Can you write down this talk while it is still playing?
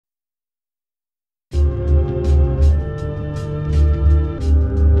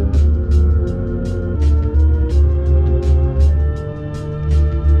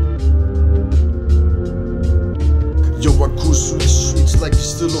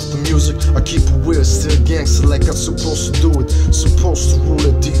of the music, I keep it weird, still gangster like I'm supposed to do it. Supposed to rule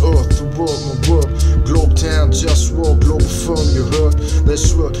at the earth, the world, my world. Globetown, JustWar, Globalfirm, you heard?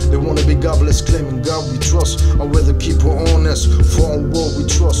 That's right, they wanna be godless, claiming God we trust. I'd rather keep it honest, for on war we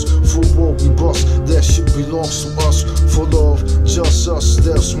trust, for war we bust. That shit belongs to us, for love, just us,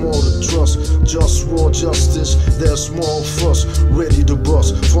 there's more to trust. JustWar, justice, there's more of us, ready to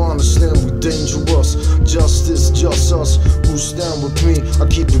bust, for understand we dangerous. Justice, just us, who stand with me, I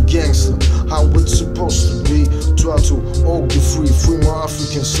keep it gangster, how it's supposed to be. Try to all be free, free my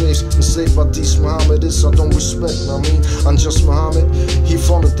African slaves, enslaved by these Mohammedists I don't respect, I mean, I'm just Muhammad, he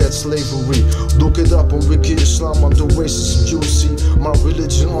founded that slavery. Look it up on Wiki Islam, I'm the racism, you see, my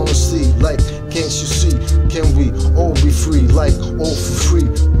religion, honesty, like, can't you see, can we all be free, like, all for free,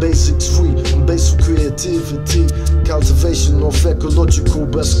 basics free, and basic creativity, cultivation of ecological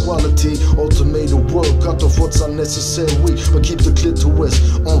best quality, automated world, cut off what's unnecessary, but keep the clitoris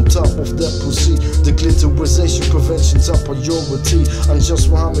on top of that pussy, the clitorisation prevention top priority. I'm just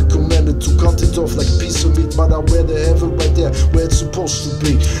Muhammad commanded to cut it off like a piece of meat, but I rather have it right there where it's supposed to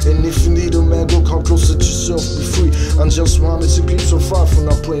be. And if you need a man, look how close to yourself, be free. I'm just Muhammad, so keep so far from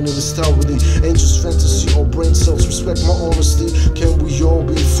not playing in this tower. Angels, fantasy, or brain cells, respect my honesty. Can we all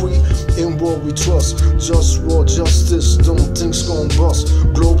be free? In war we trust, JustWar, justice, don't think's gon' bust.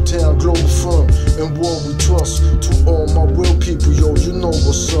 Globetown, Globalfirm, in war we trust. To all my real people, yo, you know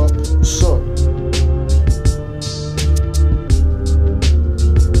what's up, what's up.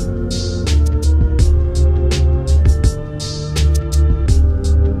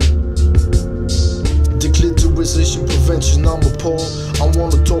 Declitterization prevention, I'm appalled. I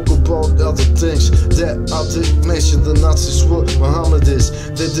wanna talk about other things that I didn't mention. The Nazis were Mohammedists,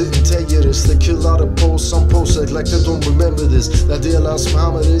 they didn't tell you this. They kill out of posts, some posts act like they don't remember this. That they lost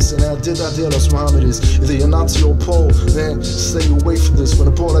Mohammedists, and I did lost Mohammedists. Either you're Nazi or Pole, man, stay away from this. When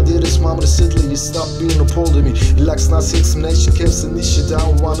the Pole I did is Mohammed Sidley, you stop being a Pole to me. He likes Nazi examination camps and this shit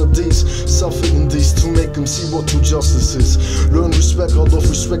down one of these. Suffering these to make them see what true justice is. Learn respect, out of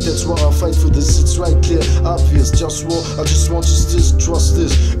respect, that's why I fight for this. It's right, clear, obvious, JustWar, I just want justice, trust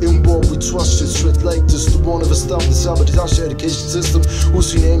this. In war we trust shit straight like this. The one of us stop the sabotage education system.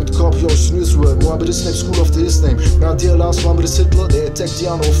 Who's your name? The copy of Israel. Mohammed's name, school after his name. Now dear last Mohammed Hitler, they attacked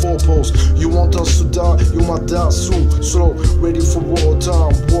the honor of four posts. You want us to die, you might die soon. Slow, ready for war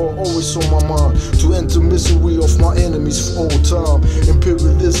time. War always on my mind. To end the misery of my enemies for all time.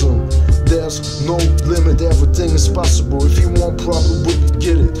 Imperialism, there's no limit, everything is possible. If you want problem, we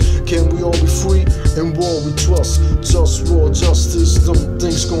get it. Can we all be free? In war we trust, JustWar, justice, them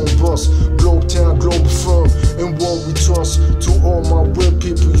things gon' bust. Globetown, Globalfirm, in war we trust. To all my real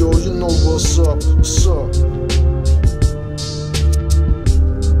people, yo, you know what's up, what's up.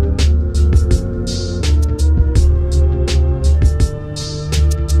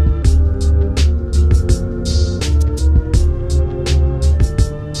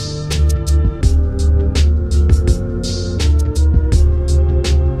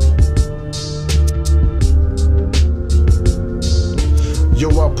 Yo,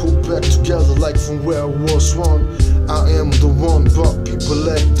 I put back together like from where I was one. I am the one, but people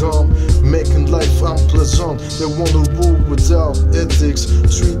act dumb, making life unpleasant. They wanna rule without ethics,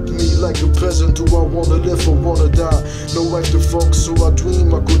 treat me like a peasant. Do I wanna live or wanna die? No right to fuck, so I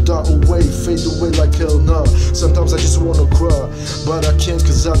dream I could die away, fade away like hell nah. Sometimes I just wanna cry, but I can't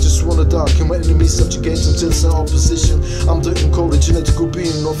cause I just wanna die. Can my enemies subjugate until it's in opposition? I'm the encoded genetical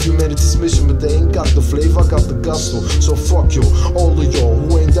being of humanity's mission, but they ain't got the flavor, I got the gusto. So fuck you, all of y'all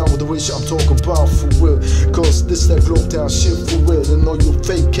who ain't down with the wish I'm talking about for real. Cause this that Globetown shit for real. And all you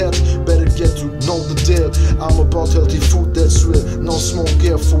fake cats better get to know the deal. I'm about healthy food, that's real. No smoke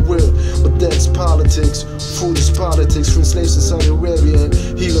here for real. But that's politics, food is politics. Freeing slaves in Saudi Arabia and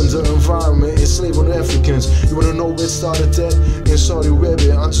healing the environment, enslaving Africans. You wanna know where it started that? In Saudi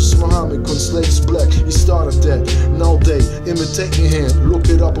Arabia, I'm just Muhammad, when slaves black, he started that. Now they imitating him. Look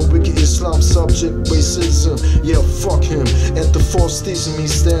it up on Wiki Islam, subject racism. Yeah, fuck him. And the force theism he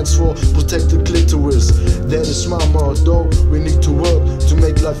stands for, protect the clitoris. That is my motto. We need to work to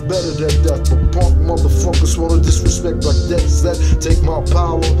make life better than that. But punk motherfuckers wanna disrespect like that. Take my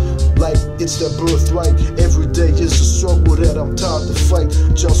power like it's their birthright. Every day is a struggle that I'm tired to fight.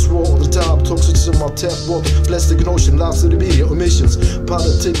 JustWar all the time, toxins in my tap water, plastic and ocean, lies to the media, emissions,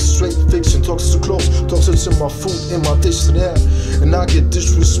 politics, straight fiction, toxins too close, toxins in my food, in my dishes and air. And I get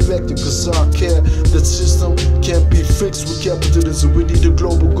disrespected cause I care. That system can't be fixed with capitalism. We need a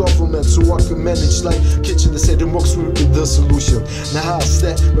global government so I can manage like kitchen. They say democracy will be the solution. Now how's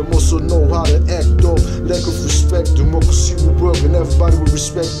that? We also know how to act though. Lack of respect, democracy will work and everybody will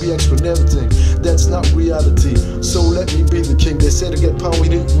respect, be expert in everything. That's not reality. So let me be the king. They say to get power we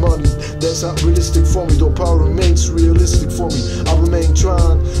need things aren't realistic for me, though power remains realistic for me. I remain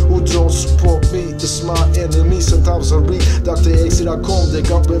trying. Who don't support me is my enemy. Sometimes I read Dr. XTcKQFTT, they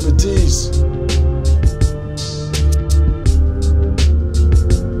got remedies.